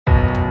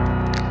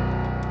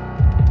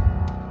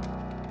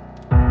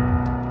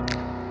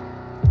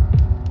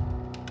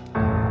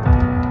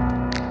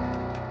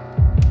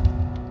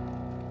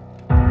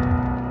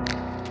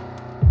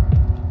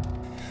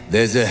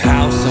There's a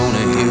house on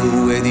a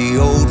hill where the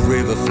old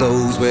river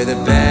flows, where the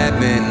bad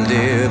men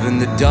live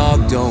and the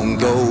dog don't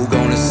go.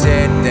 Gonna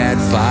set that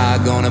fire,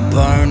 gonna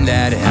burn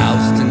that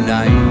house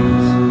tonight.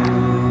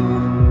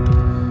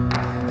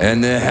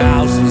 And the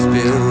house was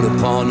built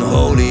upon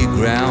holy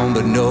ground,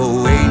 but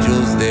no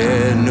angels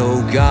there,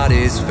 no God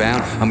is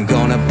found. I'm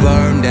gonna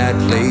burn that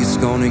place,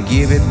 gonna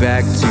give it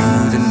back to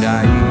the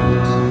night.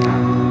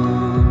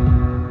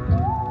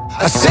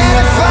 I set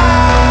a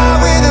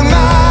fire with a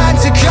mind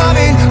to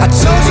coming. I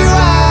told you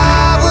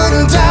I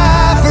wouldn't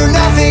die for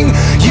nothing.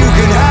 You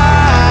can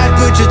hide,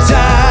 but you're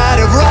tired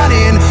of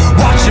running.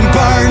 Watch him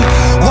burn,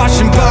 watch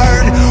him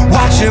burn,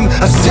 watch him.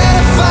 I set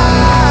a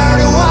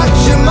fire to watch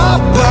him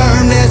all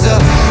burn. There's a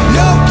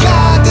no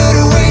God that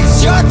awaits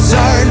your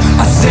turn.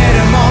 I set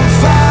him on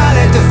fire,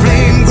 let the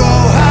flame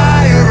grow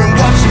higher, and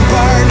watch him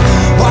burn,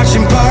 watch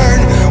him burn,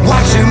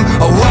 watch him,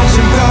 oh, watch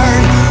him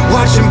burn,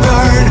 watch him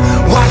burn,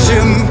 watch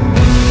him.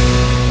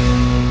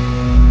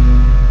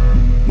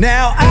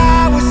 Now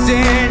I was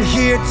sent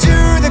here to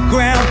the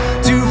ground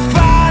to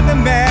find the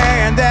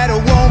man that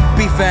won't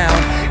be found.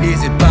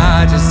 Is it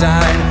by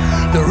design?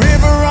 The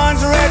river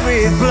runs red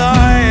with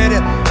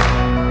blood.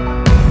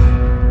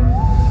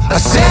 I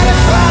set a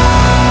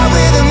fire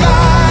with a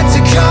mind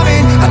to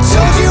coming. I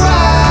told you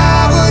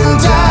I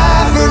wouldn't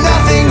die for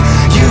nothing.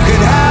 You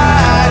can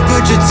hide,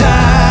 but you're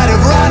tired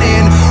of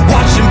running.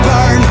 Watch him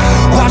burn,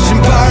 watch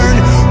him burn,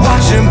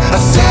 watch him. I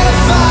set a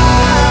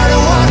fire to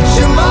watch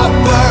him all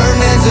burn.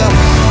 There's a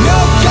no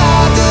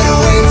God that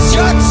awaits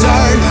your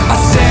turn. I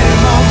set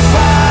him on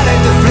fire, let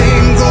the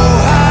flame grow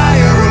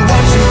higher, and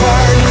watch him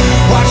burn,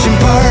 watch him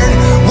burn,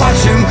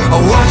 watch him,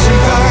 oh, watch him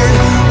burn,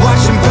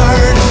 watch him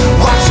burn,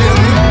 watch him.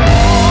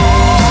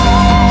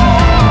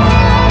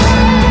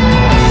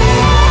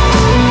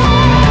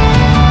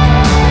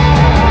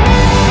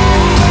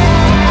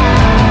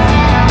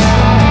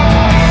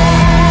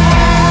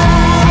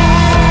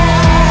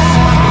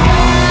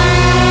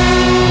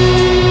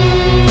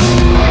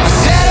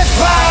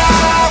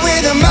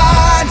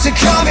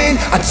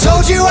 I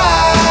told you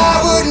I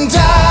wouldn't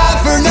die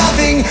for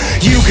nothing.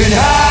 You can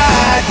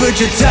hide, but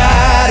you're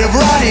tired of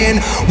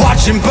running.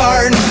 Watch him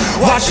burn,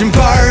 watch him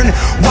burn,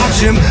 watch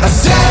him. I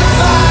set a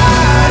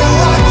fire to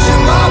watch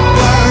him all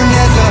burn.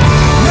 There's a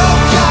no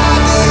God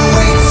that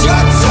awaits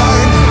your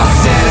turn. I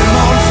set him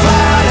on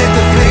fire, let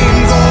the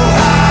flame go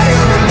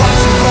higher, and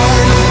watch him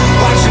burn,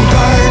 watch him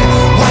burn,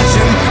 watch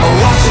him, oh,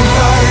 watch him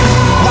burn,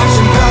 watch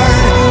him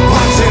burn,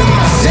 watch him.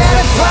 I set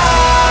a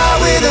fire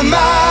with a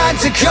mind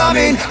to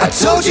coming. I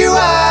told you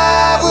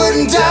I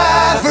wouldn't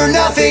die for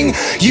nothing.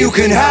 You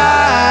can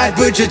hide,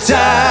 but you're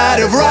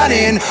tired of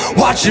running.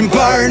 Watch him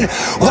burn,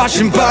 watch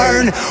him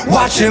burn,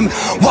 watch him,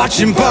 watch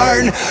him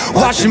burn,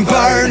 watch him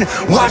burn,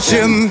 watch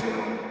him.